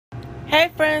Hey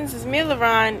friends, it's me,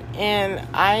 LaRon, and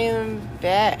I am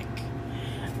back.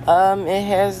 It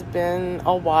has been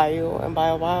a while, and by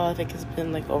a while I think it's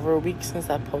been like over a week since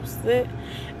I posted it.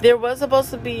 There was supposed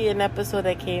to be an episode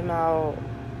that came out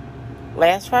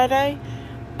last Friday,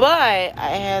 but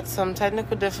I had some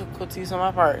technical difficulties on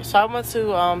my part. So I want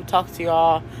to talk to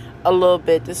y'all a little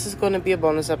bit. This is going to be a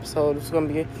bonus episode. It's going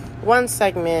to be one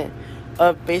segment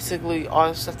of basically all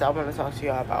the stuff that I want to talk to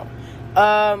y'all about.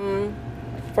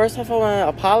 First off, I want to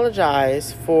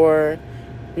apologize for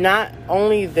not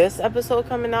only this episode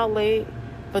coming out late,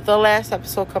 but the last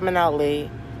episode coming out late,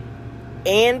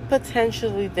 and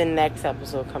potentially the next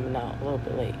episode coming out a little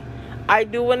bit late. I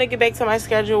do want to get back to my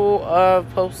schedule of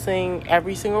posting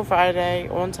every single Friday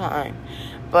on time,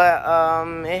 but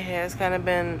it has kind of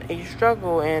been a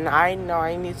struggle, and I know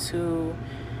I need to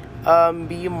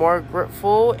be more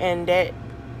grateful, and that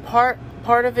part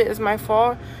of it is my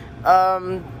fault.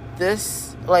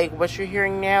 This, like what you're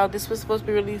hearing now, this was supposed to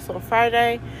be released on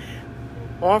Friday,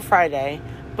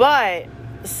 but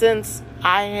since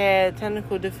I had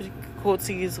technical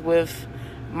difficulties with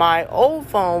my old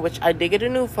phone, which I did get a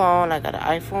new phone, I got an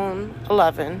iPhone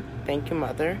 11, thank you,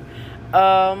 mother.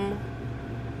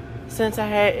 Since I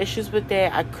had issues with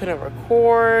that, I couldn't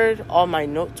record, all my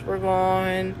notes were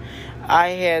gone, I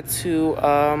had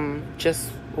to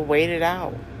just wait it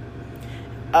out.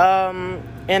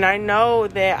 And I know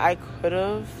that I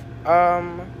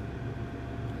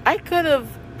could have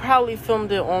probably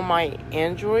filmed it on my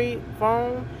Android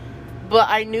phone, but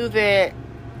I knew that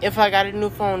if I got a new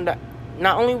phone,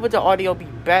 not only would the audio be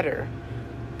better,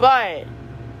 but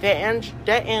that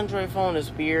Android phone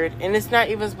is weird, and it's not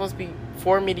even supposed to be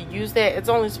for me to use that. It's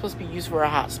only supposed to be used for a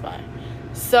hotspot.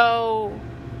 So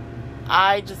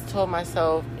I just told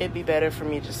myself it'd be better for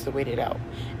me just to wait it out.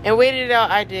 And waited it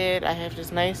out, I did. I have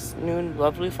this nice, new,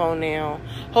 lovely phone now.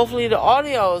 Hopefully the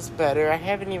audio is better. I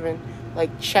haven't even,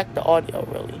 checked the audio,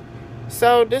 really.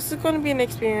 So this is going to be an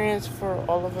experience for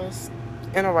all of us,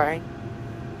 in a way.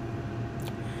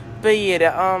 But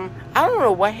yeah, I don't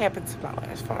know what happened to my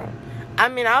last phone. I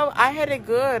mean, I had it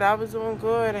good. I was doing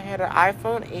good. I had an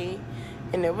iPhone 8,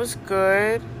 and it was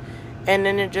good. And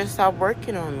then it just stopped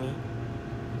working on me.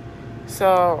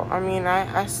 So, I mean,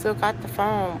 I still got the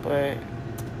phone, but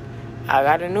I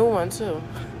got a new one, too.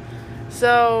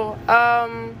 So,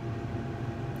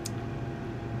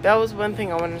 that was one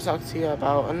thing I wanted to talk to you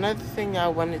about. Another thing I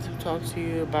wanted to talk to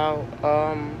you about,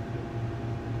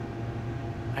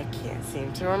 I can't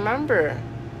seem to remember.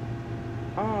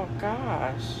 Oh,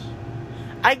 gosh.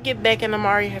 I get back and I'm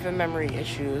already having memory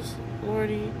issues.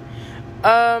 Lordy.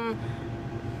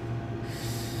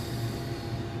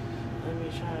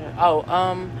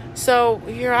 So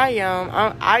here I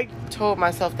am. I told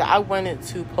myself that I wanted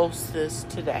to post this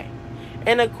today.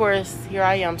 And of course, here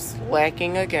I am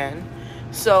slacking again.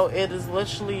 So it is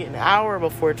literally an hour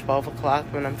before 12 o'clock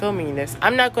when I'm filming this.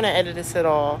 I'm not going to edit this at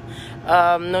all.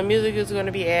 No music is going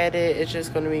to be added. It's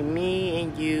just going to be me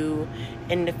and you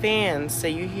and the fans. So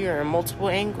you hear in multiple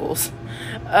angles.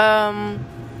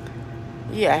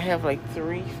 Yeah, I have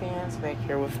 3 fans back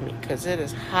here with me because it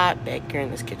is hot back here in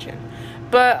this kitchen.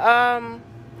 But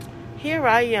here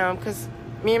I am because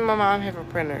me and my mom have a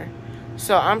printer.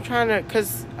 So I'm trying to,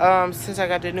 because since I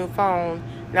got the new phone,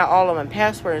 now all of my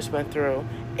passwords went through.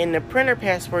 And the printer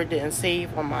password didn't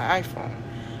save on my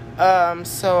iPhone.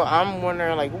 So I'm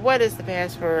wondering, what is the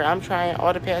password? I'm trying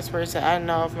all the passwords that I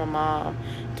know of my mom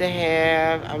to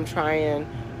have. I'm trying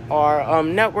our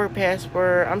network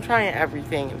password. I'm trying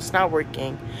everything. It's not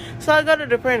working. So I go to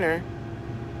the printer.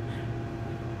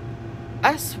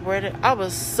 I swear that I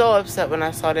was so upset when I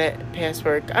saw that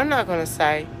password. I'm not going to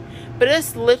say. But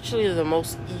it's literally the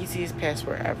most easiest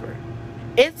password ever.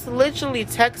 It's literally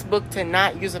textbook to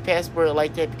not use a password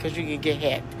like that because you could get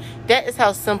hacked. That is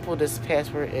how simple this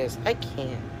password is. I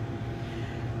can't.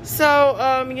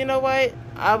 So, you know what?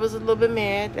 I was a little bit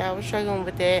mad. I was struggling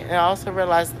with that. And I also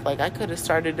realized, I could have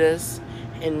started this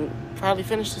and probably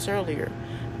finished this earlier.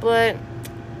 But,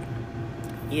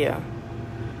 yeah.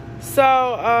 So,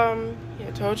 I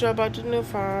told you about the new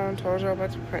phone. Told you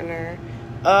about the printer.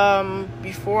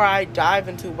 Before I dive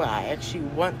into what I actually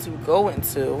want to go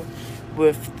into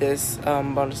with this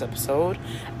bonus episode,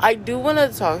 I do want to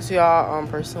talk to y'all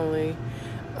personally.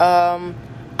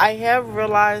 I have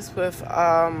realized with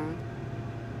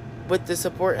the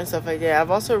support and stuff like that,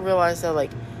 I've also realized that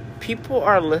people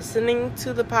are listening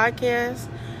to the podcast,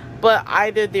 but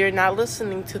either they're not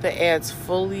listening to the ads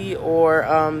fully or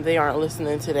they aren't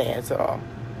listening to the ads at all.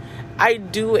 I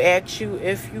do ask you,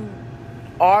 if you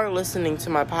are listening to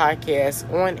my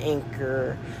podcast on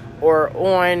Anchor or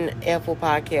on Apple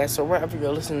Podcasts or wherever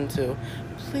you're listening to,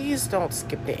 please don't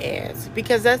skip the ads,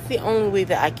 because that's the only way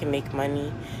that I can make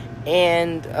money.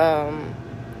 And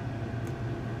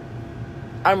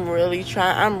I'm really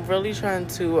trying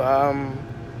to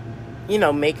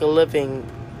make a living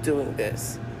doing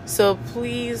this. So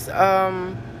please,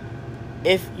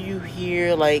 if you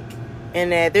hear like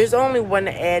an ad, there's only one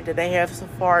ad that I have so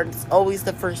far. It's always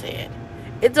the first ad.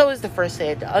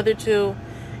 The other two,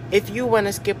 if you want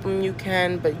to skip them, you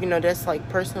can. But that's like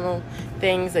personal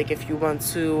things. Like if you want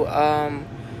to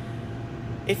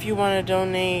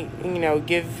donate,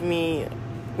 give me,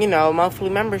 a monthly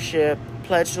membership,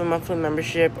 pledge to a monthly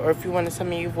membership, or if you want to send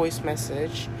me a voice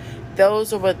message,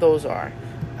 those are what those are.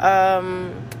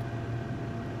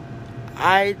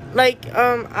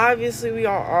 Obviously we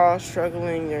are all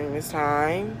struggling during this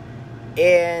time,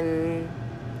 and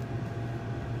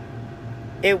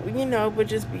it would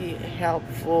just be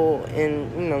helpful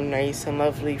and nice and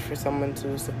lovely for someone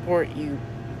to support you,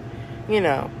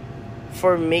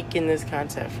 for making this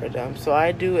content for them. So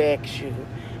I do ask you,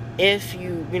 if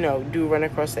you do run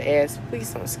across the ads,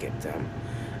 please don't skip them.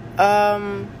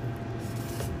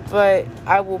 But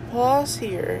I will pause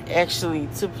here actually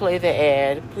to play the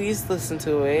ad. Please listen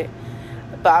to it.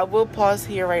 But I will pause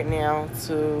here right now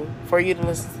for you to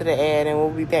listen to the ad, and we'll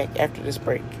be back after this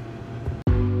break.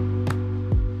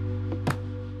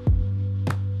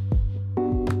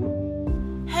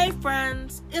 Hey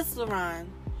friends, it's Lauren.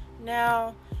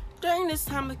 Now, during this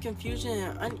time of confusion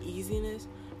and uneasiness,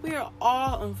 we are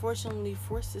all unfortunately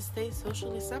forced to stay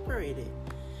socially separated.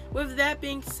 With that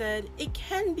being said, it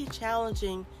can be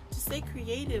challenging to stay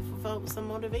creative without some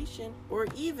motivation or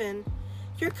even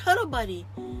your cuddle buddy.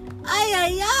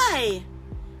 Ay.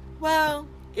 Well,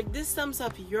 if this sums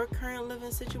up your current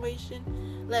living situation,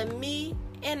 let me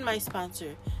and my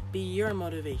sponsor be your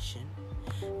motivation.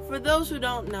 For those who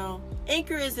don't know,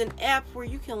 Anchor is an app where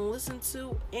you can listen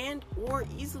to and or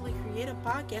easily create a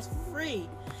podcast for free.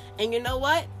 And you know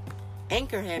what?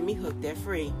 Anchor had me hooked at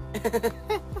free.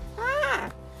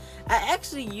 I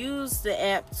actually used the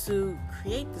app to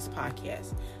create this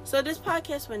podcast. So this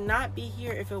podcast would not be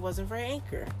here if it wasn't for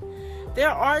Anchor.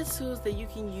 There are tools that you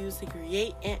can use to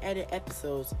create and edit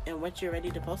episodes. And once you're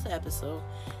ready to post an episode,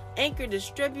 Anchor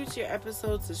distributes your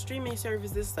episodes to streaming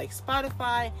services like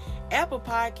Spotify, Apple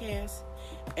Podcasts,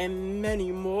 and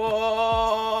many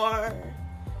more.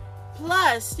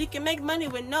 Plus, you can make money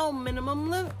with no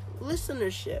minimum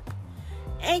listenership.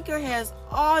 Anchor has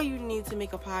all you need to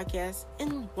make a podcast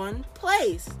in one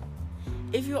place.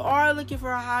 If you are looking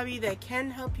for a hobby that can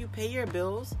help you pay your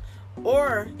bills,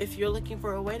 or if you're looking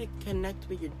for a way to connect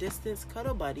with your distant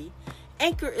cuddle buddy,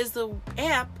 Anchor is the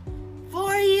app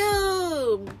for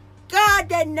you. God,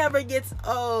 that never gets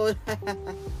old.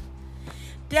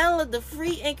 Download the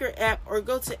free Anchor app or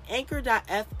go to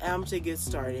anchor.fm to get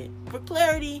started. For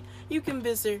clarity, you can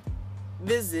visit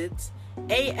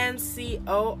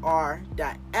ancor.fm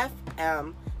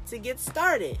to get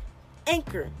started.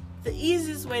 Anchor, the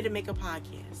easiest way to make a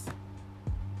podcast.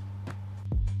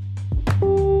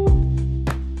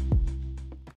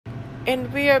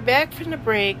 And we are back from the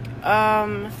break.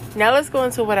 Now let's go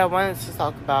into what I wanted to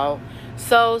talk about.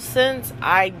 So since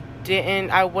I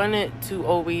wanted to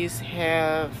always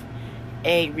have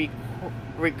a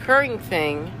recurring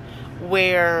thing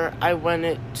where I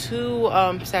wanted two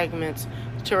segments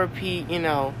to repeat,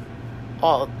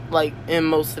 all like in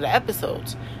most of the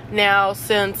episodes. Now,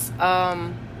 since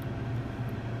mental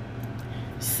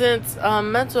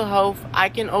health, I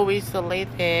can always delay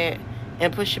that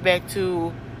and push it back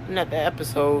to another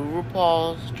episode.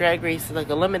 RuPaul's Drag Race is like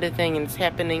a limited thing, and it's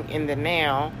happening in the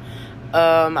now.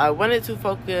 I wanted to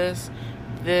focus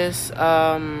this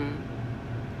only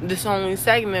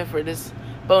segment for this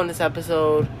bonus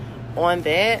episode on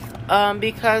that,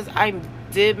 because I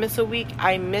did miss a week.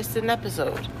 I missed an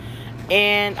episode,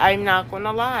 and I'm not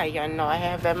gonna lie, I know I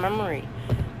have that memory.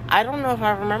 I don't know if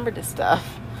I remember this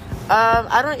stuff.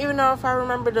 I don't even know if I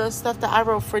remember the stuff that I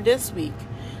wrote for this week.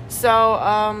 So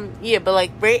but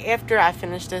like right after I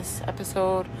finish this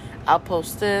episode, I'll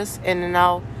post this, and then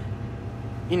I'll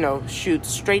shoot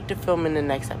straight to filming the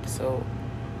next episode,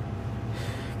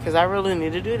 because I really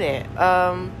need to do that.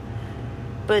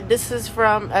 But this is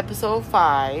from episode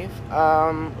 5.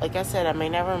 Like I said, I may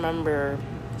not remember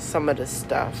some of the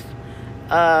stuff.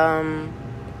 But,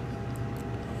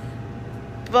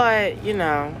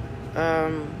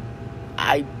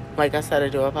 I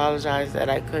do apologize that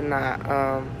I could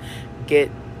not get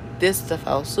this stuff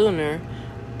out sooner.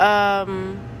 I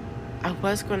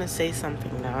was going to say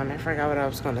something now, and I forgot what I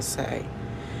was going to say.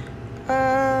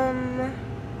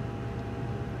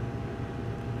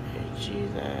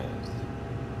 Jesus.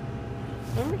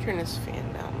 Let me turn this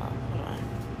fan down now. Hold on.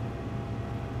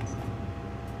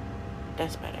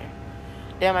 That's better.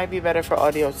 That might be better for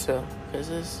audio too,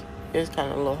 because it's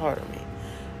kind of a little hard on me.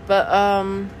 But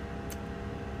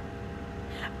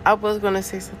I was gonna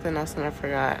say something else and I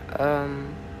forgot.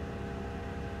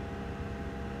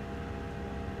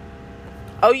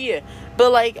 Oh yeah,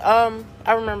 but like I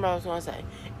remember I was gonna say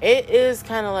it is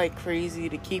kind of like crazy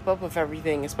to keep up with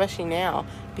everything, especially now,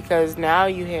 because now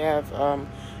you have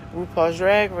RuPaul's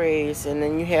Drag Race, and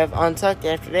then you have Untucked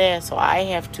after that. So I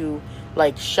have to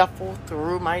like shuffle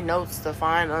through my notes to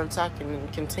find Untucked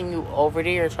and continue over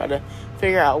there, try to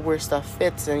figure out where stuff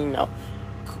fits, and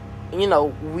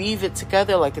weave it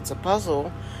together like it's a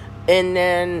puzzle. And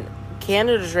then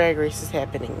Canada's Drag Race is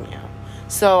happening now.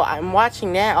 So I'm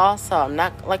watching that also. I'm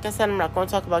not going to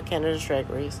talk about Canada's Drag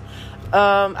Race.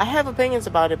 I have opinions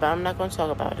about it, but I'm not going to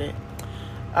talk about it.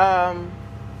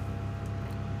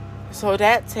 So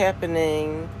that's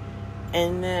happening.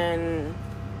 And then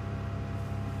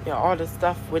all the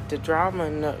stuff with the drama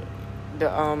and the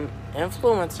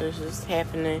influencers is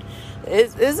happening.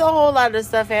 It's a whole lot of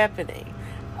stuff happening.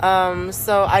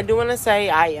 So I do want to say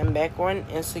I am back on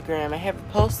Instagram. I haven't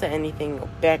posted anything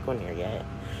back on there yet,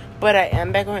 but I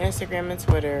am back on Instagram and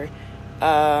Twitter.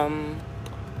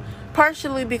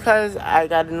 Partially because I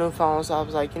got a new phone, so I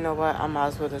was like, you know what, I might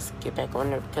as well just get back on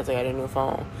there because I got a new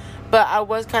phone. But I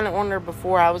was kind of on there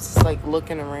before. I was just like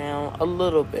looking around a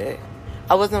little bit.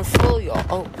 I wasn't fully off.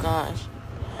 Oh gosh,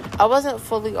 I wasn't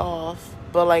fully off,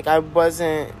 but like I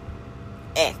wasn't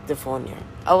active on there.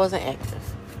 I wasn't active.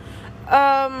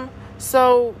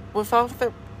 So without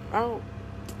the,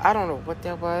 I don't know what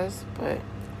that was, but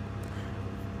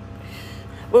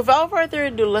without further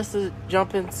ado, let's just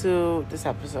jump into this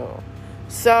episode.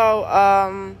 So,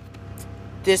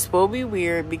 this will be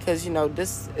weird because,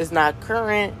 this is not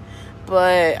current,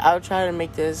 but I'll try to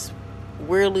make this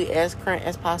weirdly as current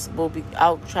as possible.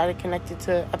 I'll try to connect it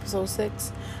to episode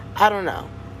 6. I don't know.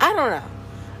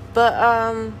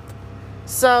 But,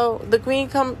 so the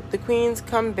queens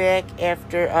come back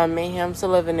after Mayhem's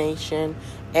elimination,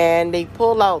 and they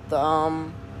pull out the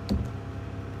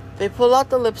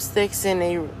lipsticks, and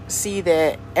they see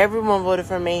that everyone voted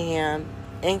for Mayhem,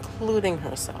 including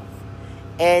herself,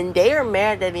 and they are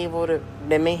mad that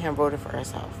Mayhem voted for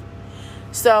herself.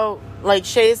 So like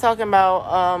Shay's talking about,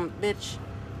 bitch,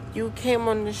 you came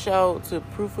on the show to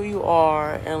prove who you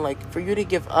are, and like for you to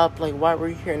give up, like why were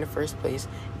you here in the first place?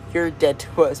 You're dead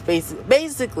to us,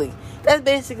 basically. That's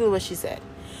basically what she said.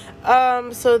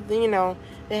 So, that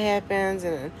happens,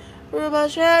 and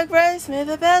RuPaul's Drag Race, may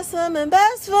the best woman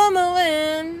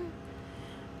win.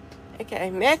 Okay,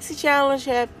 Maxi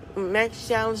Challenges,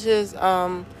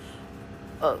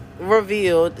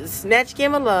 revealed. Snatch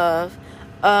Game of Love.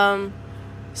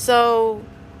 So,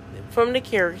 from the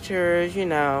characters,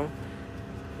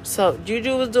 so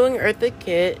Juju was doing Eartha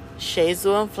Kitt, Shay's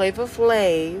doing Flavor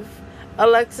Flav,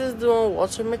 Alexis doing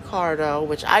Walter Mercado,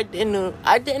 which I didn't know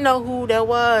who that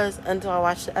was until I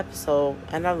watched the episode,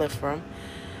 and I lived for him.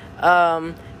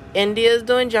 India's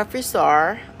doing Jeffree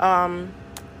Star,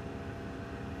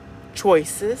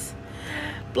 choices.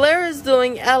 Blair is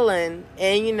doing Ellen,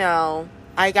 and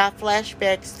I got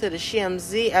flashbacks to the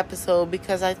Shamzy episode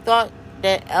because I thought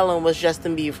that Ellen was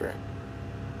Justin Bieber.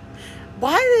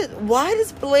 Why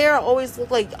does Blair always look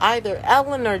like either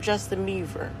Ellen or Justin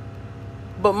Bieber?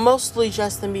 But mostly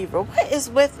Justin Bieber. What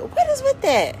is with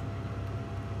that?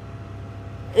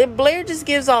 Blair just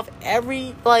gives off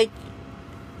every twink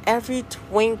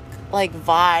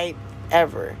vibe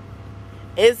ever.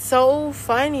 It's so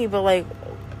funny, but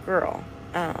girl,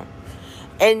 I don't know.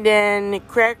 And then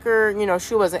Cracker,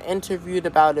 she wasn't interviewed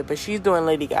about it, but she's doing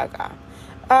Lady Gaga.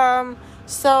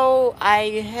 So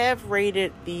I have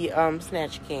rated the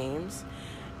Snatch Games.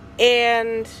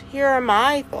 And here are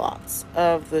my thoughts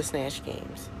of the Snatch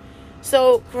Games.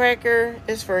 So, Cracker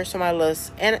is first on my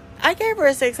list. And I gave her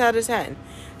a 6 out of 10.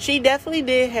 She definitely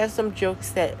did have some jokes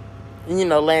that,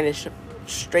 landed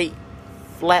straight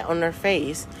flat on her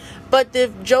face. But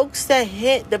the jokes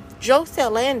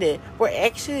that landed were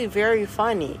actually very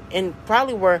funny. And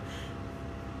probably were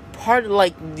part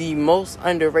of, the most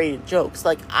underrated jokes.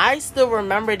 I still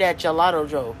remember that gelato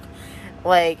joke.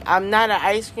 I'm not an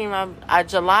ice cream, I'm a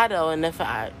gelato, and if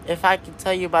I could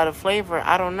tell you about a flavor,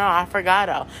 I don't know, I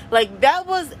forgot. That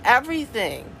was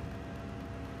everything.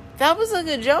 That was a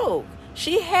good joke.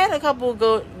 She had a couple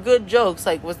good jokes.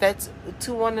 Was that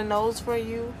 2 on the nose for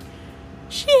you?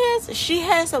 She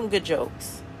has some good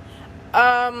jokes.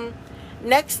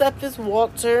 Next up is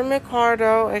Walter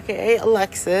Mercado, aka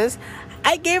Alexis.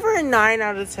 I gave her a 9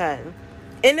 out of 10,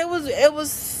 and it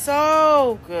was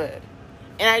so good.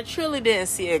 And I truly didn't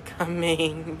see it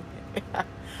coming.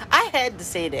 I had to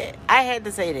say that.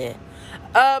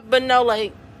 But no,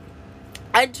 like,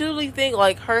 I truly think,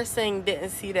 like, her saying didn't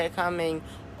see that coming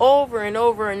over and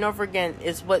over and over again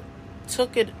is what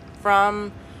took it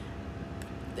from...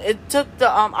 It took the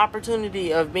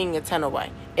opportunity of being a 10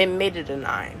 away. It made it a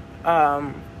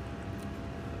 9.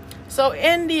 So,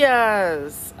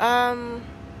 India's...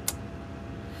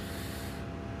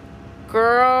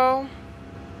 Girl...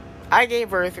 I gave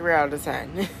her a 3 out of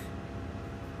 10.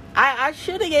 I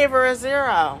should have gave her a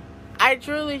 0. I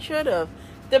truly should have.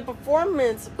 The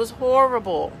performance was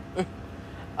horrible.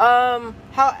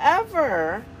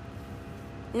 However,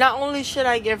 not only should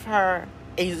I give her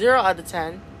a 0 out of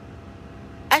 10,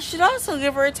 I should also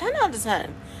give her a 10 out of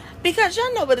 10. Because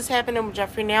y'all know what is happening with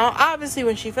Jeffree now. Obviously,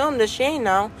 when she filmed this, she ain't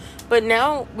know. But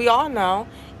now, we all know.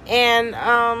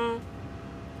 And,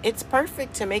 it's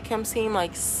perfect to make him seem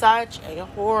like such a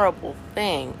horrible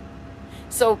thing.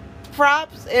 So,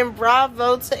 props and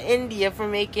bravo to India for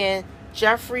making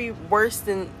Jeffree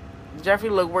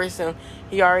look worse than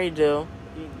he already do.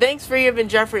 Thanks for giving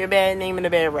Jeffree a bad name and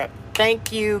a bad rep.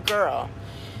 Thank you, girl.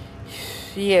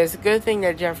 Yeah, it's a good thing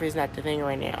that Jeffree's not the thing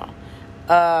right now.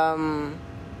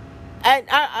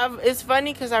 It's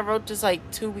funny because I wrote this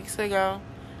like 2 weeks ago.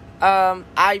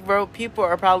 I wrote people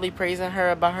are probably praising her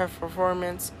about her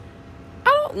performance. I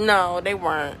don't know. They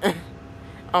weren't.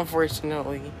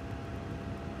 Unfortunately.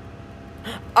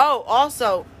 Oh,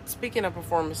 also, speaking of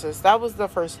performances, that was the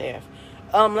first half.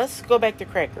 Let's go back to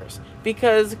Crackers.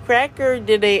 Because Cracker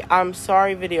did a I'm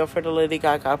sorry video for the Lady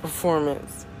Gaga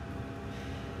performance.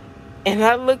 And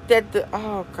I looked at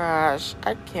oh gosh,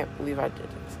 I can't believe I did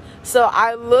this. So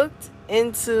I looked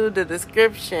into the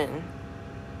description.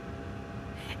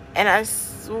 And I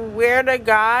swear to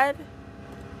God,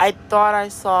 I thought I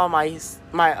saw my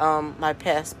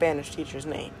past Spanish teacher's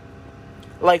name.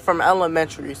 Like from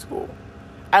elementary school.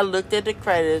 I looked at the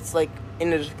credits, like, in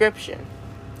the description.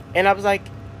 And I was like,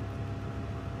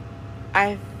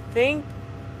 I think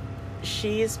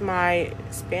she's my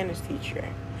Spanish teacher.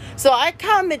 So I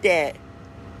commented that.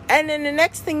 And then the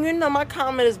next thing you know, my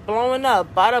comment is blowing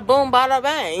up. Bada boom, bada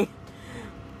bang.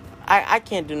 I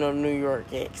can't do no New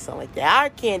York accent like that. I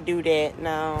can't do that.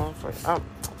 No. That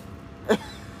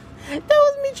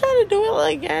was me trying to do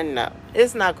it again. No.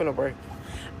 It's not going to work.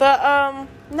 But,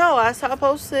 no, I saw I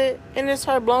posted and it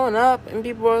started blowing up and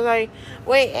people were like,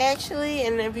 wait, actually?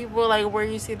 And then people were like, where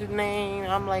you see the name?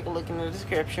 I'm like, looking at the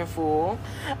description, fool.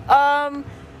 And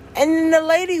then the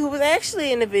lady who was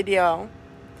actually in the video,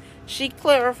 she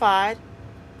clarified,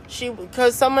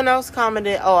 because someone else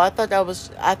commented, oh, I thought that was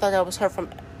her from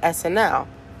SNL.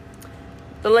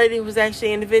 The lady who was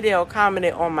actually in the video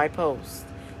commented on my post,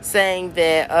 saying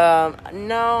that,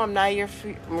 no, I'm not your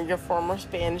former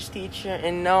Spanish teacher,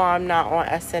 and no, I'm not on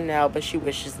SNL, but she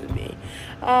wishes to be.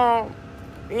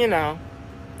 You know.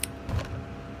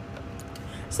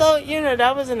 So, you know,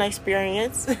 that was an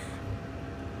experience.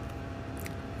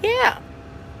 Yeah.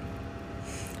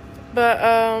 But,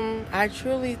 I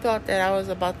truly thought that I was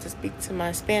about to speak to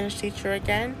my Spanish teacher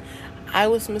again. I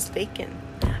was mistaken.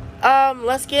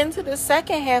 Let's get into the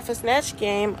second half of Snatch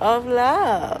Game of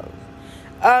Love.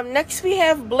 Next we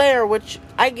have Blair, which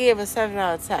I gave a 7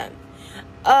 out of 10.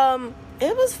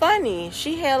 It was funny.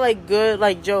 She had, like, good,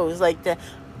 like, jokes, like the,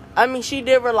 I mean, she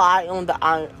did rely on the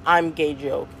I'm gay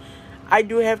joke. I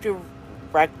do have to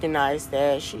recognize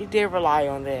that. She did rely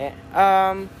on that.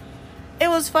 It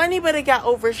was funny, but it got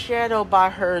overshadowed by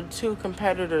her 2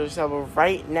 competitors that were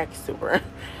right next to her.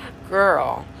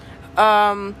 Girl.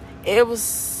 It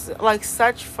was, like,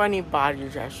 such funny body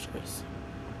gestures.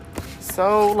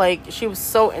 So, like, she was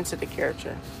so into the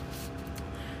character.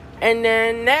 And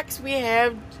then next we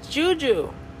have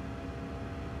Juju.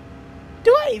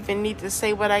 Do I even need to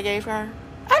say what I gave her?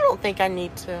 I don't think I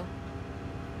need to.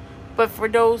 But for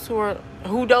those who are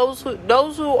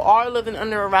living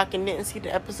under a rock and didn't see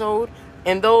the episode,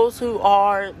 and those who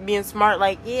are being smart,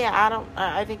 like, yeah,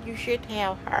 I think you should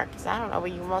tell her, because I don't know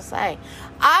what you want to say.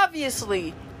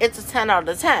 Obviously, it's a 10 out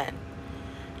of 10.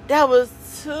 That was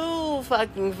too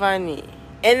fucking funny.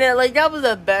 And then, like, that was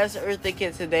the best Eartha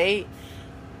Kitt to date.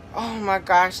 Oh my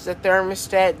gosh, the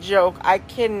thermostat joke. I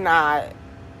cannot.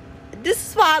 This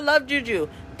is why I love Juju.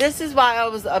 This is why I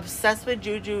was obsessed with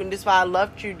Juju, and this is why I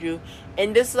love Juju.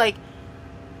 And this, like,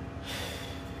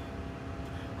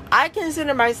 I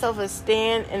consider myself a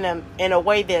stan in a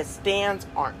way that stans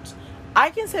aren't. I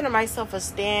consider myself a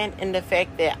stan in the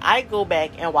fact that I go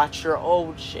back and watch your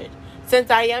old shit.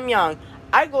 Since I am young,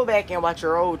 I go back and watch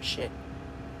your old shit.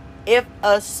 If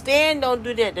a stan don't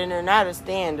do that, then they're not a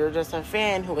stan. They're just a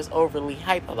fan who is overly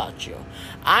hype about you.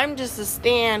 I'm just a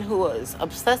stan who is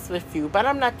obsessed with you, but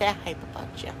I'm not that hype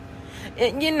about you.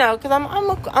 And, you know, because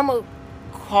I'm a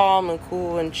calm and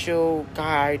cool and chill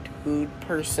guy, dude,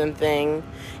 person thing,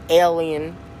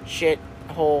 alien shit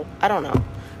hole. I don't know.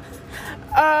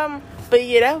 But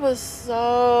yeah, that was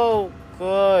so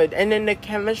good. And then the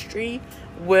chemistry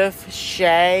with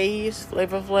Shay's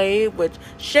Flavor Flav, which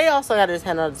Shay also got a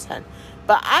 10 out of 10.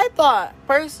 But I thought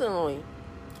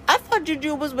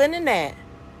Juju was winning that.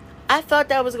 I thought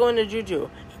that was going to Juju.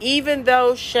 Even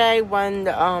though Shay won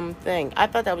the thing. I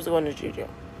thought that was going to Juju.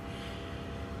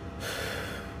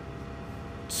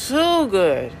 Too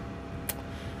good.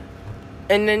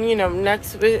 And then,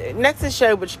 next is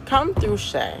Shay, which come through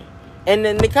Shay. And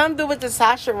then they come through with the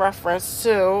Sasha reference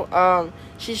too.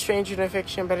 She's stranger than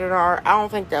fiction, better than art. I don't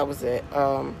think that was it.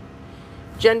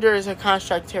 Gender is a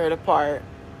construct, tear it apart.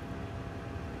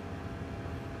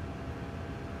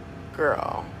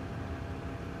 Girl.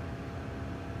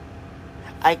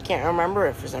 I can't remember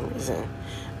it for some reason.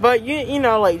 But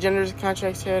like gender is a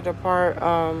construct, tear it apart.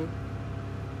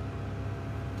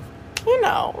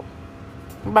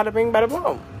 Bada bing, bada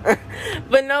boom.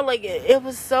 But no, like, it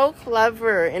was so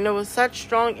clever, and it was such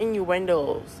strong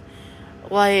innuendos.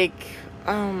 Like,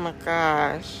 oh my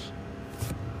gosh.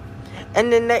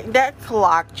 And then that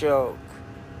clock joke.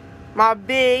 My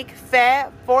big,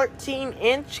 fat,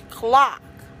 14-inch clock.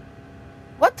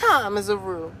 What time is it,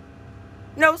 Rue?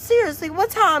 No, seriously, what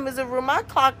time is it, Rue? My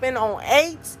clock been on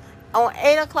 8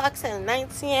 o'clock since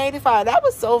 1985. That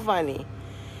was so funny.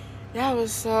 That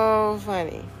was so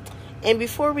funny. And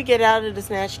before we get out of the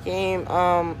Snatch Game,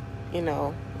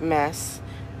 mess,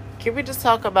 can we just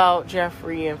talk about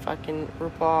Jeffree and fucking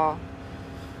RuPaul?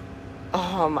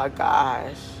 Oh my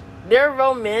gosh. Their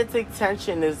romantic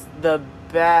tension is the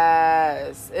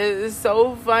best. It is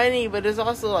so funny, but it's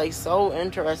also, like, so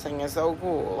interesting and so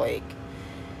cool. Like,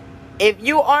 if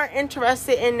you aren't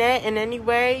interested in that in any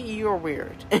way, you're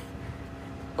weird.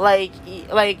 Like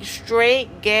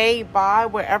straight, gay, bi,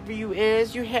 whatever you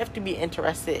is, you have to be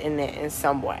interested in it in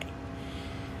some way.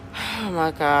 Oh my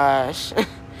gosh.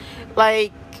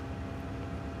 Like,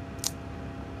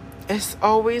 it's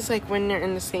always like when they're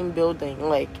in the same building,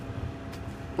 like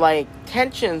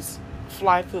tensions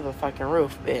fly through the fucking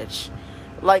roof, bitch.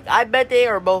 Like, I bet they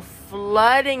are both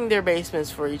flooding their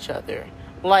basements for each other.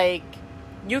 Like,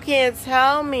 you can't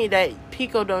tell me that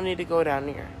Pico don't need to go down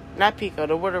there. Not Pico,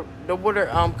 the water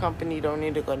company don't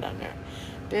need to go down there.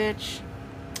 Bitch.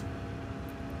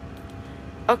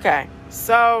 Okay.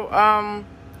 So,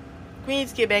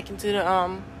 Queens get back into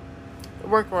the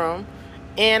workroom.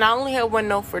 And I only have one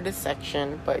note for this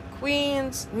section. But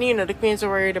Queens, the Queens are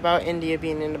worried about India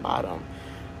being in the bottom.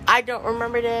 I don't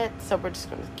remember that, so we're just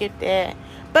gonna skip that.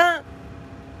 Girl,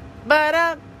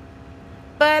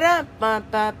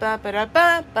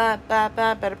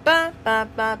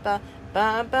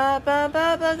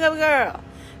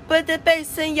 put the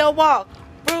bass in your walk.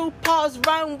 RuPaul's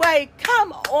Runway.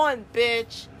 Come on,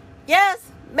 bitch.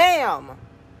 Yes, ma'am.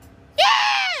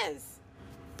 Yes.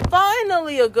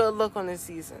 Finally, a good look on this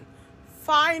season.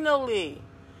 Finally.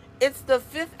 It's the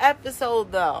 5th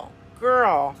episode, though.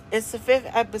 Girl, it's the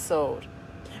 5th episode.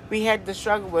 We had to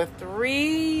struggle with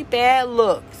 3 bad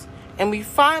looks, and we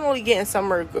finally getting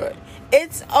somewhere good.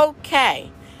 It's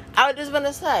okay. I just want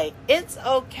to say, it's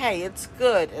okay. It's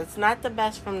good. It's not the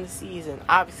best from the season.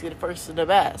 Obviously, the first is the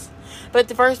best. But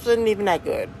the first wasn't even that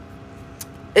good.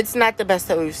 It's not the best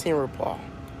that we've seen RuPaul.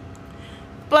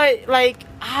 But, like,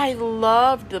 I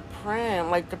loved the print.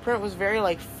 Like, the print was very,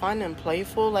 like, fun and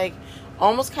playful. Like,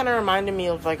 almost kind of reminded me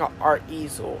of, like, an art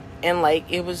easel. And, like,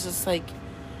 it was just, like,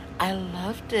 I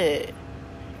loved it.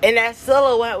 And that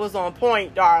silhouette was on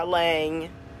point, darling.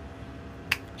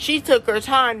 She took her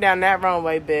time down that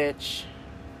runway, bitch.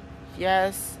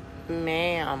 Yes,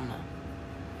 ma'am.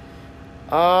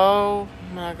 Oh,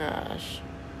 my gosh.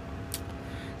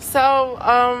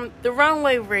 So, the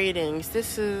runway ratings.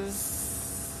 This is...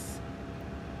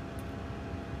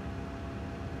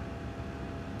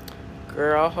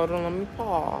 Girl, hold on, let me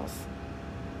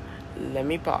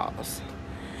pause.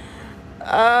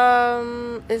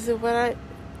 Is it what I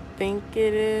think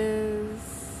it is?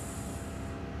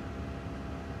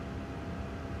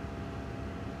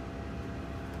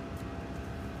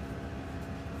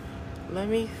 Let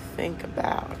me think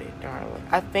about it, darling.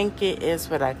 I think it is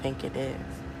what I think it is.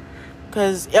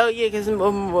 Because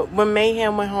when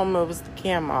Mayhem went home, it was the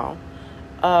camo.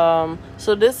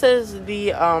 So this is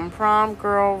the prom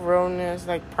girl realness,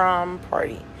 like prom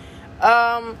party.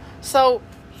 So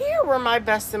here were my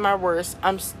best and my worst.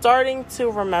 I'm starting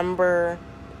to remember.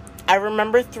 I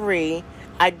remember 3.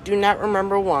 I do not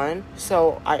remember 1,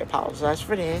 so I apologize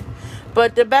for that.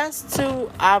 But the best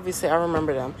 2, obviously, I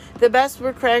remember them. The best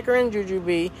were Cracker and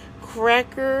Jujubee.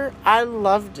 Cracker, I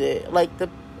loved it. Like,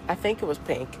 I think it was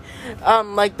pink.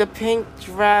 Like the pink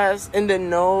dress and the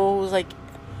nose, like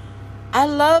I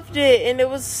loved it, and it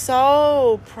was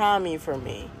so prom-y for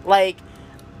me. Like,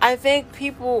 I think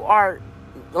people are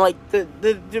like the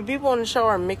people on the show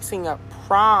are mixing up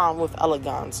prom with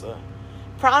eleganza.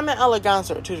 Prom and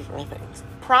eleganza are two different things.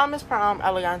 Prom is prom,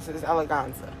 eleganza is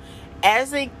eleganza.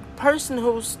 As a person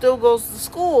who still goes to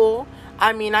school,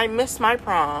 I mean, I missed my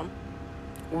prom.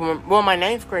 Well, my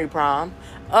 9th grade prom.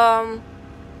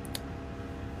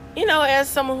 You know, as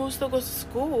someone who still goes to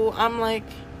school, I'm like,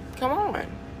 come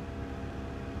on.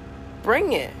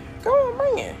 Bring it. Go on,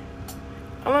 bring it.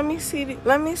 Let me see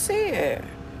it.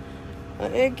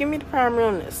 Give me the prom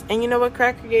realness. And you know what?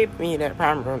 Cracker gave me that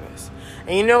prom realness.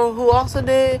 And you know who also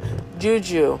did?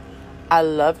 Juju. I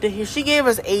love to hear. She gave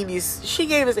us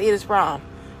 80s prom.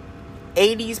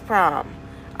 80s prom.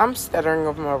 I'm stuttering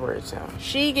over my words now.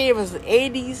 She gave us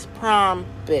 80s prom,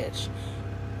 bitch.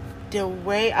 The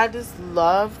way, I just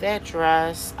love that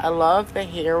dress. I love the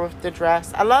hair with the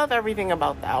dress. I love everything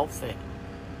about the outfit.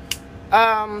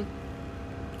 Now,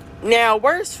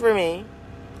 worse for me,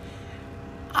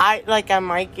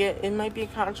 it might be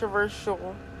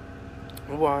controversial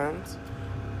ones,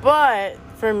 but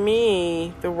for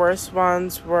me, the worst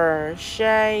ones were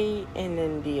Shay and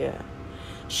India.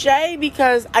 Shay,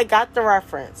 because I got the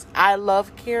reference. I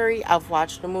love Carrie. I've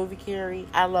watched the movie Carrie.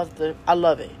 I love it.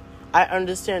 I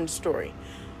understand the story.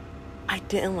 I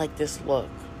didn't like this look.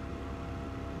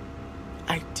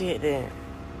 I didn't.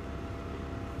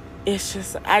 It's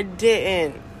just, I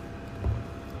didn't.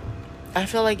 I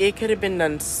feel like it could have been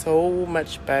done so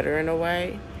much better in a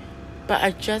way. But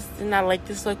I just did not like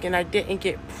this look, and I didn't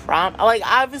get prom. Like,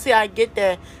 obviously, I get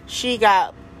that she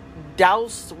got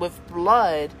doused with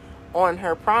blood on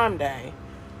her prom day.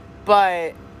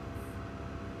 But,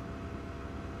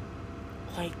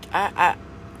 like,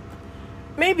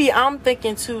 maybe I'm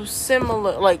thinking too simple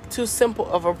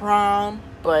of a prom.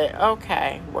 But,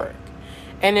 okay, work.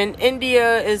 And then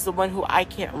India is the one who I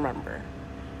can't remember.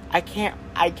 I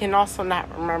can also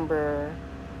not remember.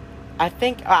 I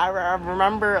think I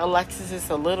remember Alexis's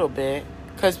a little bit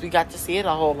because we got to see it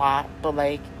a whole lot. But,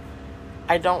 like,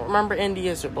 I don't remember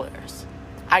India's or Blair's.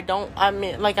 I don't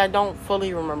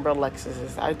fully remember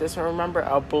Alexis's. I just remember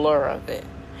a blur of it.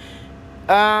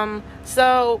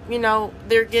 So, you know,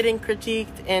 they're getting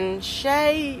critiqued. And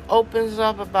Shay opens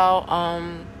up about,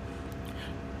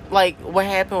 like, what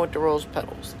happened with the rose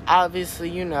petals. Obviously,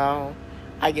 you know,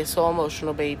 I get so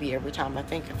emotional, baby, every time I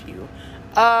think of you.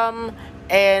 And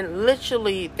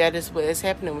literally, that is what is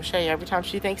happening with Shay. Every time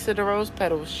she thinks of the rose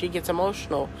petals, she gets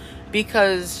emotional.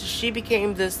 Because she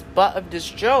became this butt of this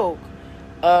joke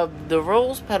of the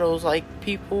rose petals. Like,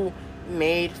 people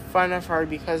made fun of her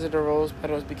because of the rose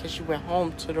petals. Because she went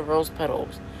home to the rose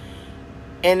petals.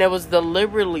 And it was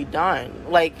deliberately done.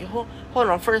 Like, hold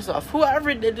on. First off,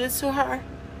 whoever did this to her,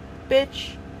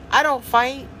 bitch, I don't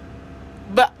fight,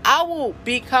 but I will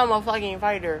become a fucking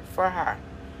fighter for her.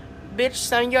 Bitch,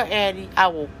 send your addy. I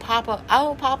will pop off.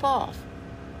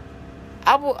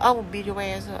 I will beat your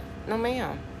ass up. No,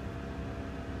 ma'am.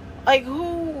 Like,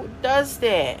 who does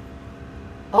that?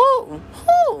 Who?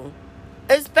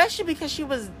 Especially because she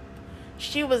was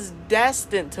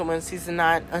destined to win season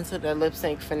 9 until the lip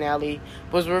sync finale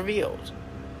was revealed.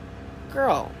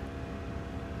 Girl.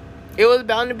 It was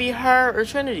bound to be her or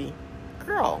Trinity.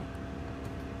 Girl.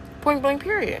 Point blank,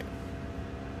 period.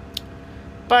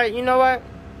 But you know what?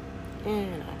 You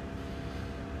know.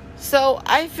 So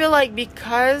I feel like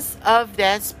because of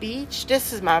that speech,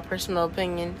 this is my personal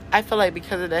opinion, I feel like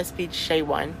because of that speech, Shay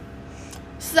won.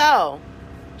 So,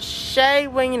 Shay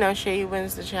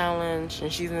wins the challenge,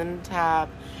 and she's in the top,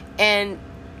 and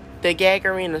the gag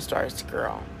arena starts,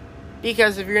 girl.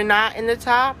 Because if you're not in the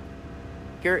top,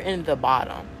 you're in the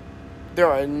bottom.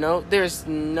 There's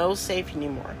no safety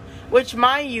anymore. Which,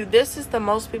 mind you, this is the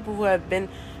most people who have been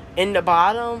in the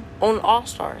bottom on All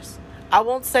Stars. I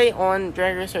won't say on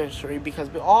Drag Race History because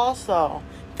we all saw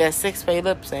that 6-way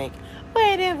lip sync.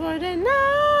 Waiting for the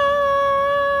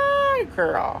night,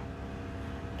 girl.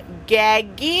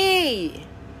 Gagisha.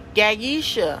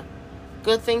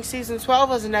 Good thing season 12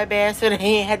 wasn't that bad, so they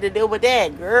ain't had to deal with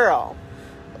that, girl.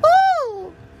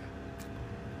 Woo!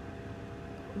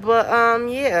 But,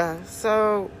 yeah,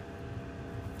 so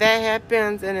that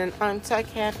happens, and then Untucked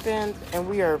happens, and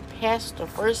we are past the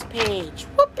first page.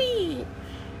 Whoopee!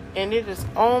 And it is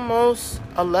almost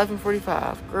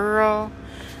 11:45, girl.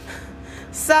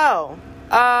 So,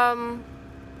 a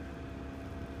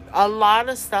lot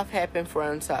of stuff happened for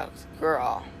Untucked,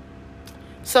 girl.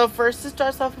 So first it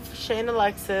starts off with Shay and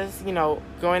Alexis,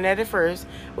 going at it first.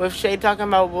 With Shay talking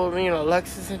about, well,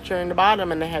 Alexis sent you in the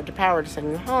bottom and they have the power to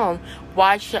send you home.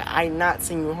 Why should I not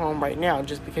send you home right now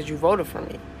just because you voted for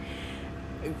me?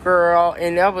 Girl,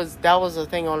 and that was a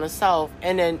thing on itself.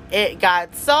 And then it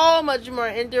got so much more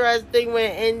interesting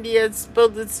when India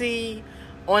spilled the tea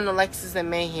on Alexis and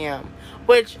Mayhem.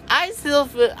 Which I still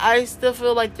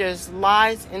feel like there's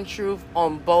lies and truth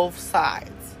on both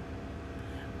sides.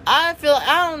 I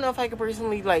don't know if I could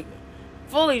personally,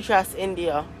 fully trust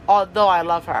India, although I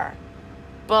love her.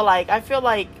 But, I feel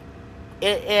like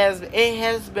it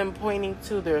has been pointing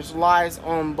to there's lies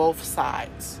on both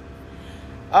sides.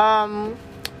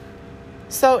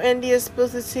 So India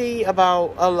spills the tea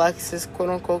about Alexis,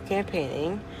 quote-unquote,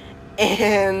 campaigning.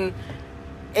 And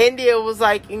India was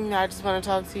like, I just want to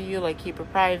talk to you, keep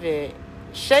it private.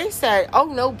 Shay said, oh,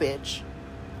 no, bitch.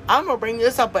 I'm going to bring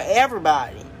this up with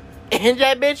everybody. And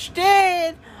that bitch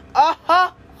did.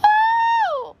 Oh,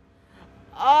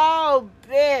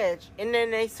 bitch. And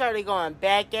then they started going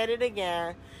back at it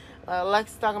again.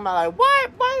 Lex talking about, why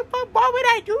would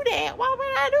I do that? Why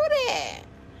would I do that?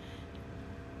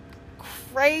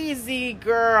 Crazy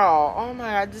girl. Oh,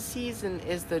 my God. This season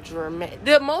is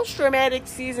the most dramatic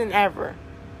season ever.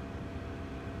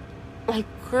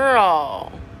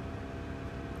 Girl.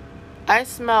 I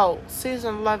smell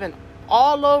season 11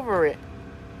 all over it.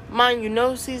 Mind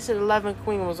you, season 11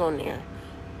 Queen was on there.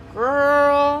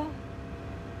 Girl.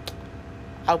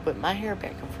 I whip my hair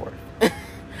back and forth.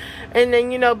 And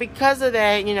then, because of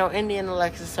that, India and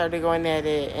Alexis started going at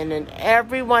it. And then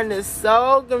everyone is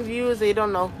so confused. They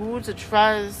don't know who to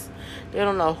trust. They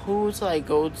don't know who to,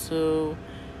 go to.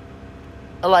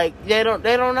 They don't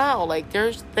know.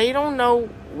 They don't know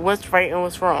what's right and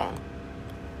what's wrong.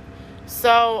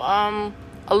 So,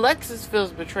 Alexis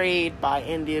feels betrayed by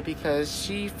India because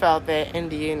she felt that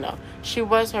India, she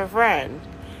was her friend.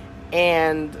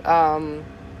 And,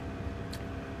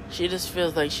 she just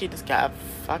feels like she just got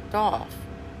fucked off.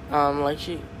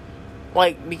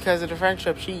 Because of the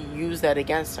friendship, she used that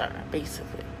against her,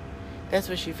 basically. That's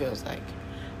what she feels like.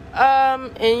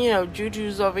 And,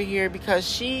 Juju's over here because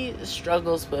she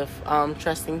struggles with,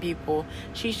 trusting people.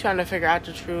 She's trying to figure out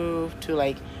the truth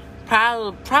to,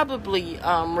 probably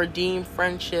redeem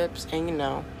friendships and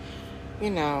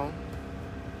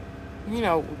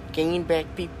gain back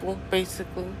people,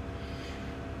 basically.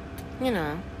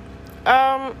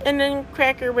 And then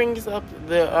Cracker brings up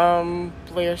the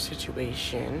Blair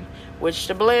situation, which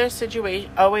the Blair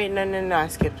situation. Oh wait, no, I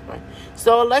skipped one.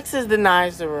 So Alexis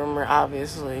denies the rumor,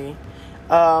 obviously,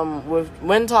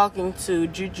 when talking to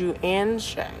Juju and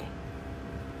Shay.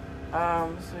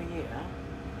 So yeah.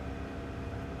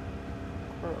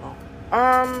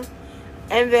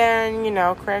 And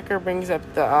then, Cracker brings up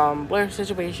the Blair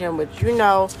situation, which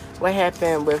what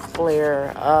happened with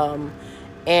Blair.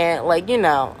 And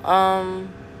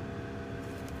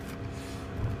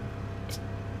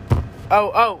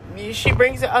she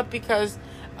brings it up because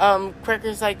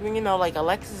Cracker's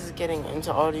Alexis is getting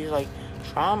into all these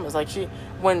traumas.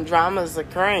 When drama is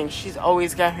occurring, she's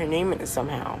always got her name in it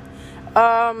somehow.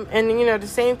 And the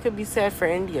same could be said for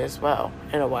India as well,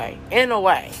 in a way.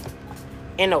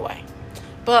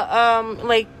 But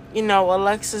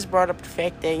Alexis brought up the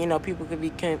fact that people could be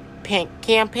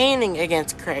campaigning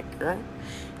against Cracker.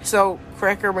 So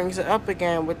Cracker brings it up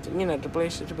again with the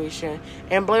Blair situation,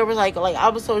 and Blair was like I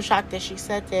was so shocked that she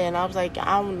said that, and I was like,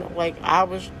 I don't know, I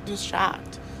was just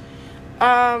shocked.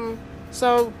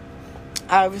 So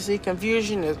obviously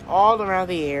confusion is all around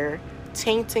the air,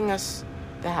 tainting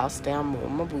the house down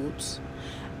with my boots.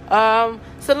 So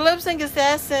the lip sync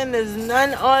assassin is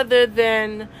none other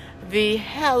than the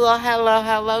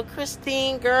hello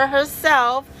Christine girl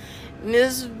herself,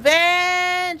 Miss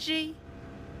Vanjie.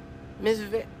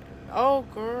 Oh,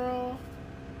 girl.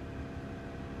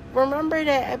 Remember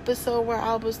that episode where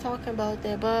I was talking about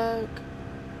that bug?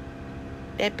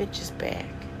 That bitch is back.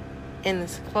 And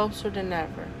it's closer than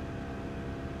ever.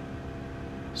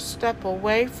 Step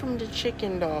away from the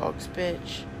chicken dogs,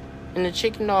 bitch. And the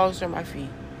chicken dogs are my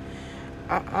feet.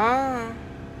 No,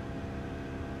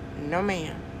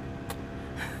 ma'am.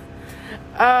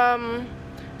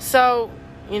 So,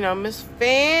 Miss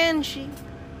Vanjie.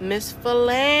 Miss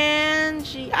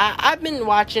Phalange. I've been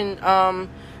watching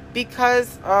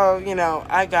because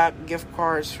I got gift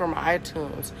cards from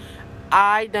iTunes.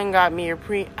 I done got me a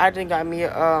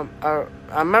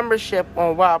membership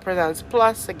on Wild Presents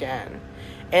Plus again,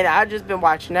 and I just been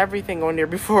watching everything on there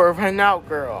before it run out,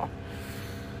 girl.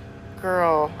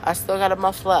 I still got a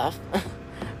month left.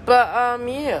 But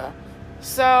yeah.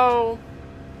 So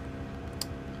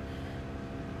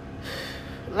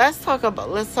let's talk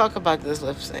about this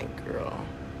lip sync, girl.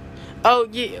 Oh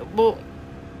yeah, well,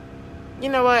 you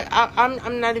know what?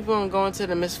 I'm not even gonna go into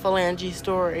the Miss Phalange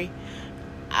story.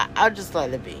 I'll just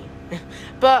let it be.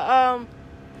 But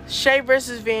Shay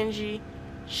versus Vanjie,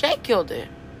 Shay killed it.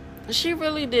 She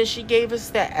really did. She gave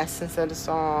us that essence of the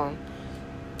song.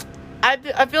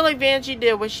 I feel like Vanjie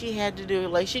did what she had to do.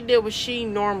 Like, she did what she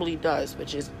normally does,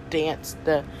 which is dance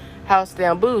the house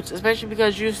down boots. Especially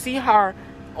because you see her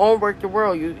on Work the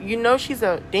World. You know she's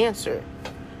a dancer.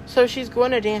 So she's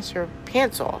going to dance her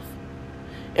pants off.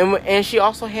 And she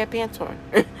also had pants on.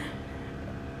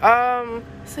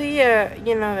 So yeah,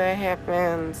 you know, that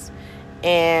happens.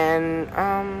 And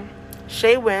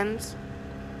Shay wins.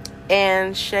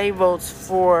 And Shay votes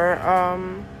for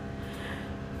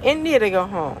India to go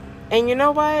home. And you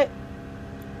know what?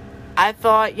 I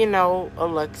thought, you know,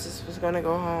 Alexis was going to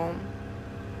go home.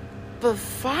 But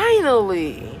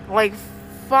finally,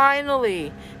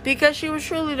 because she was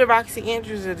truly the Roxy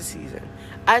Andrews of the season.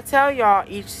 I tell y'all,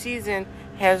 each season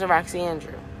has a Roxy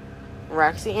Andrew.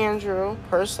 Roxy Andrew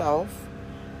herself.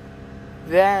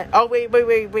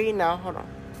 Wait, now, hold on.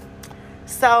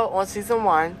 So, on season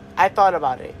 1, I thought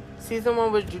about it. Season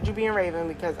 1 was Jujubee and Raven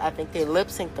because I think they lip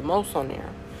synced the most on there.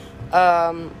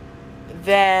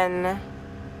 Then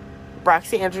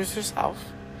Roxy Andrews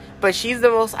herself. But she's the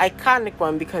most iconic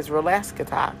one because Relaska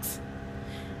talks.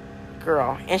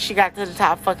 Girl. And she got to the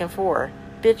top fucking 4.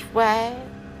 Bitch, what?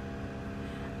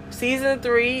 Season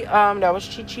 3, that was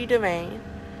Chi Chi DeVayne.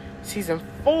 Season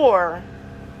 4,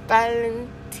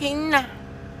 Valentina.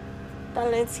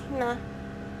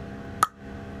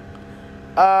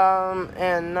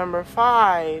 And number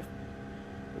 5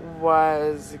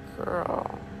 was,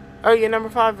 girl. Oh yeah, number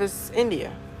 5 is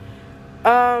India.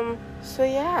 So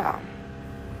yeah.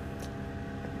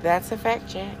 That's a fact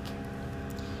check.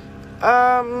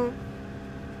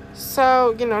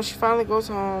 So, you know, she finally goes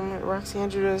home. Roxy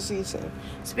Andrews season.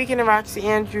 Speaking of Roxy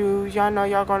Andrews, y'all know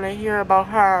y'all gonna hear about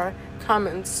her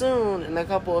coming soon in a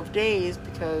couple of days,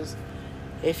 because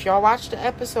if y'all watch the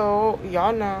episode,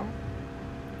 y'all know.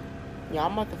 Y'all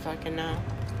motherfucking know.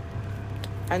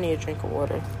 I need a drink of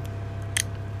water.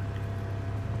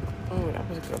 Ooh, that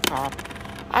was a good pop.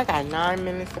 I got 9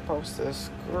 minutes to post this.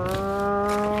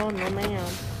 Girl, no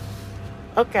ma'am.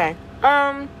 Okay.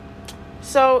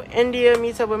 So India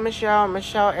meets up with Michelle.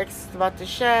 Michelle asks about the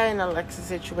Shay and Alexa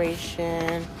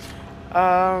situation.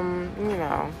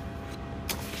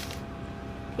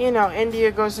 You know,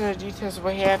 India goes into details of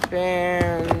what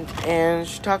happened, and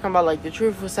she's talking about, like, the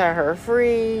truth will set her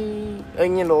free.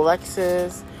 And, you know,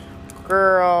 Alexis,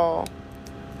 girl.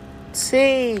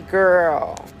 T.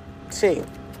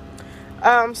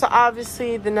 So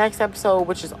obviously the next episode,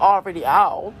 which is already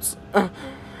out,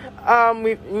 I've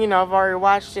already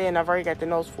watched it and I've already got the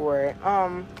notes for it.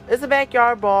 It's a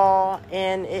backyard ball,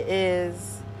 and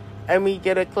we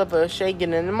get a clip of Shay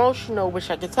getting emotional, which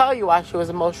I can tell you why she was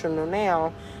emotional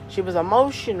now. She was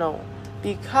emotional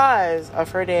because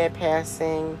of her dad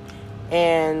passing,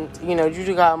 and, you know,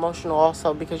 Juju got emotional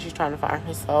also because she's trying to find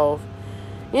herself.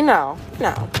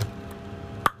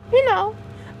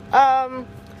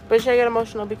 But Shay got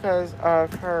emotional because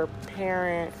of her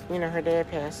parent, her dad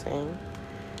passing.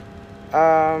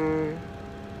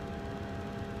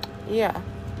 Yeah.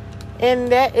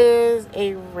 And that is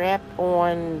a wrap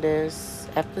on this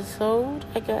episode,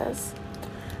 I guess.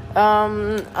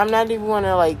 I'm not even going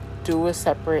to, do a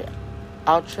separate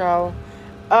outro.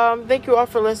 Thank you all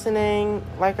for listening.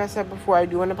 Like I said before, I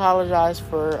do want to apologize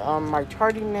for my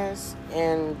tardiness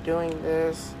in doing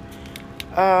this.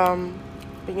 But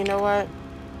you know what?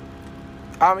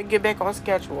 I'm going to get back on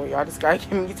schedule. Y'all just got to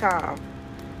give me time.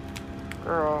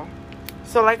 Girl.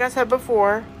 So like I said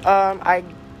before, I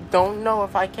don't know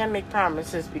if I can make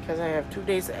promises because I have 2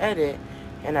 days to edit,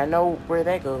 and I know where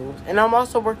that goes. And I'm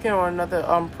also working on another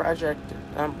project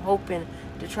I'm hoping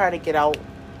to try to get out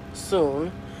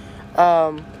soon.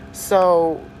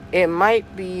 So it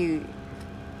might be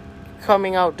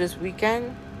coming out this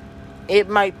weekend. It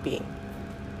might be.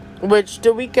 Which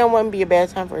the weekend wouldn't be a bad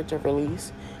time for it to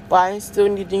release. But I still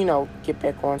need to, get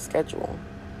back on schedule.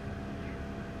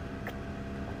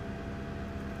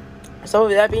 So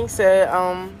with that being said,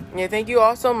 thank you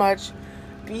all so much.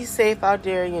 Be safe out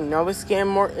there. It's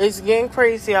getting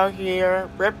crazy out here.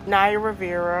 Rip Naya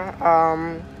Rivera.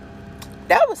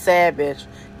 That was sad, bitch.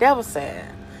 That was sad.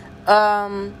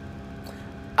 I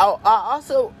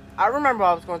remember what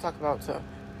I was going to talk about too.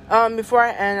 Before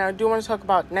I end, I do want to talk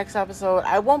about next episode.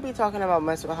 I won't be talking about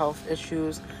mental health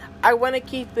issues. I want to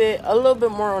keep it a little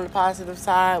bit more on the positive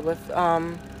side with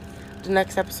the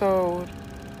next episode.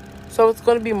 So it's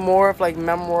going to be more of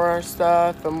memoir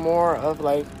stuff and more of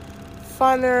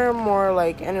funner, more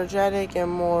like energetic, and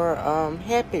more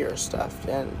happier stuff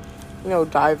than,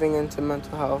 diving into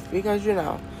mental health. Because,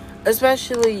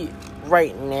 especially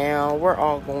right now, we're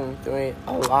all going through it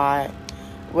a lot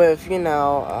with,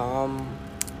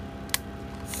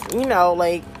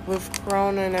 like with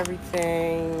Corona and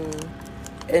everything,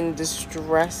 and the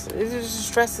stress. The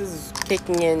stress is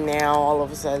kicking in now all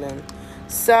of a sudden.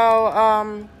 So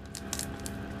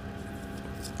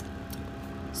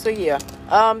yeah.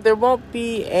 There won't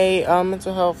be a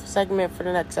mental health segment for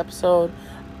the next episode,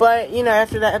 but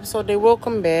after that episode, they will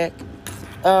come back.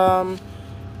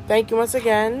 Thank you once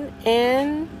again,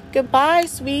 and goodbye,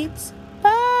 sweets.